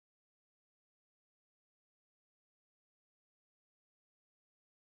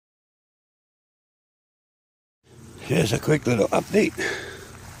Just a quick little update.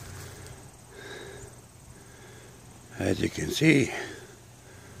 As you can see,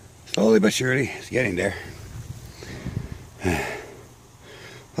 slowly but surely, it's getting there.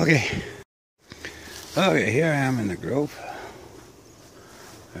 Okay, here I am in the grove,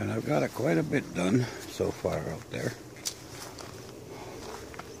 and I've got quite a bit done so far out there.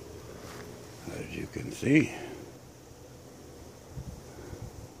 As you can see.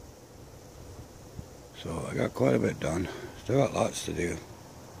 So I got quite a bit done. Still got lots to do.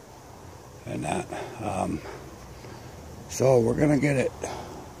 And that. So we're going to get it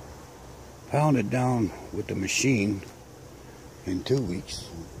pounded down with the machine in 2 weeks.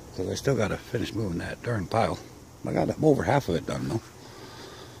 Because I still got to finish moving that darn pile. I got over half of it done though.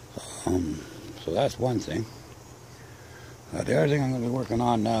 So that's one thing. The other thing I'm going to be working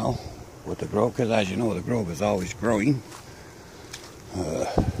on now with the grove, because as you know the grove is always growing.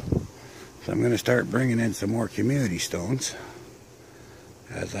 So I'm going to start bringing in some more community stones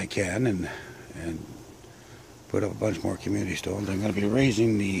as I can and put up a bunch more community stones. I'm going to be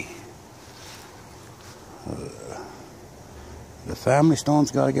raising the family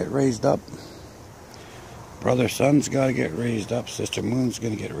stones got to get raised up. Brother Sun's got to get raised up. Sister Moon's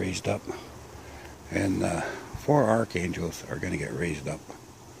going to get raised up. And 4 archangels are going to get raised up.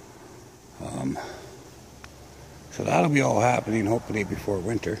 So that'll be all happening hopefully before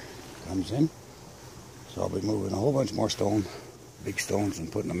winter comes in. So I'll be moving a whole bunch more stone, big stones,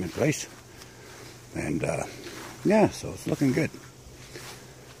 and putting them in place. And yeah, so it's looking good.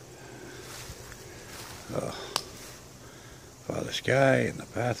 Father Sky and the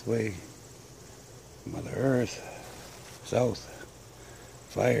pathway, Mother Earth, South,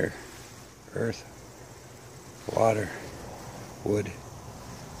 Fire, Earth, Water, Wood,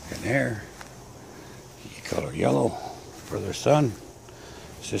 and Air. You color yellow, Brother Sun,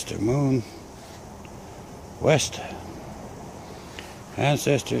 Sister Moon, West,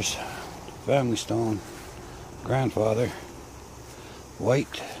 Ancestors, Family Stone, Grandfather,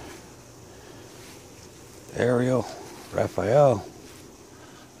 White, Ariel, Raphael,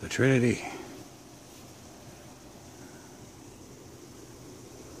 the Trinity,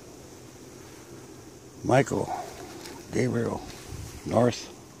 Michael, Gabriel, North,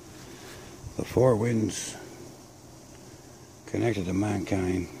 the 4 winds, connected to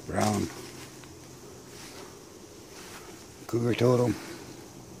mankind, Brown, Cougar Totem,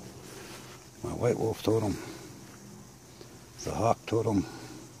 my White Wolf Totem, the Hawk Totem,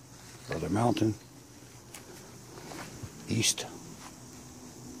 Brother Mountain, East,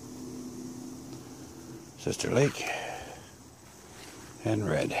 Sister Lake, and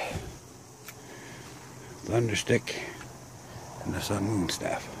Red, Thunderstick, and the Sun Moon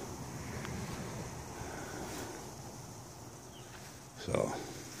Staff. So,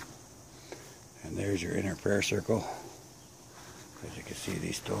 and there's your inner prayer circle. As you can see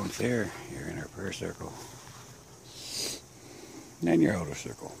these stones there, your inner prayer circle. And your outer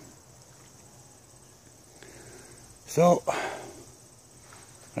circle. So,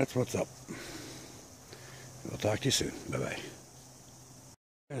 that's what's up. We'll talk to you soon. Bye-bye.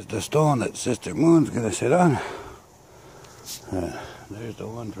 There's the stone that Sister Moon's going to sit on. There's the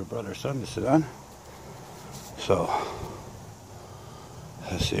one for Brother Sun to sit on. So,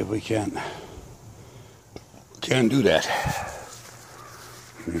 let's see if we can do that.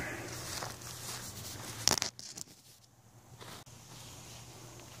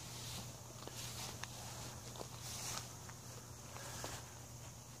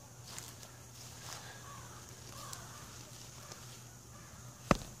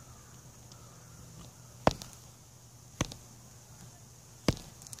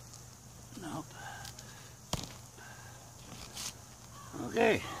 Nope.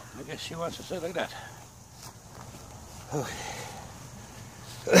 Okay, I guess she wants to sit like that. Okay.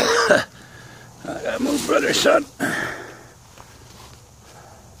 I gotta move Brother Sun.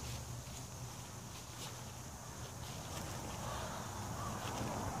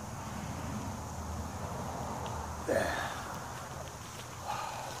 There.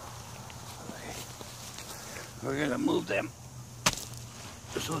 Okay. We're gonna move them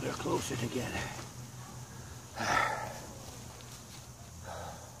so they're closer together.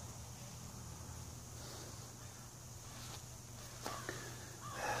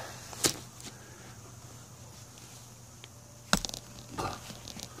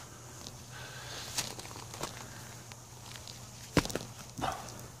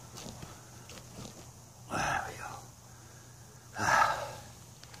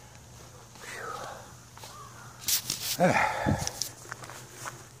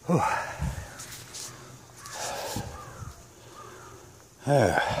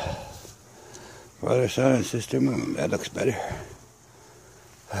 Brother Sun and Sister Moon. That looks better.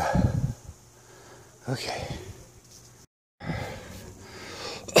 Okay.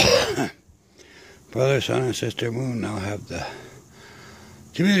 Brother Sun and Sister Moon now have the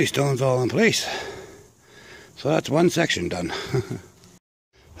community stones all in place. So that's one section done.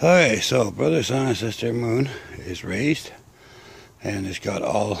 Okay, so Brother Sun and Sister Moon is raised and it's got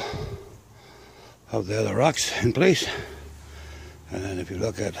all of the other rocks in place. And then if you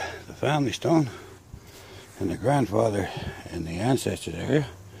look at the family stone and the grandfather and the ancestors area,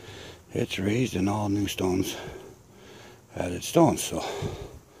 it's raised and all new stones, added stones. So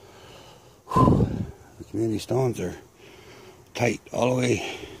the community stones are tight all the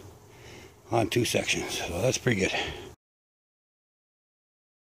way on two sections. So that's pretty good.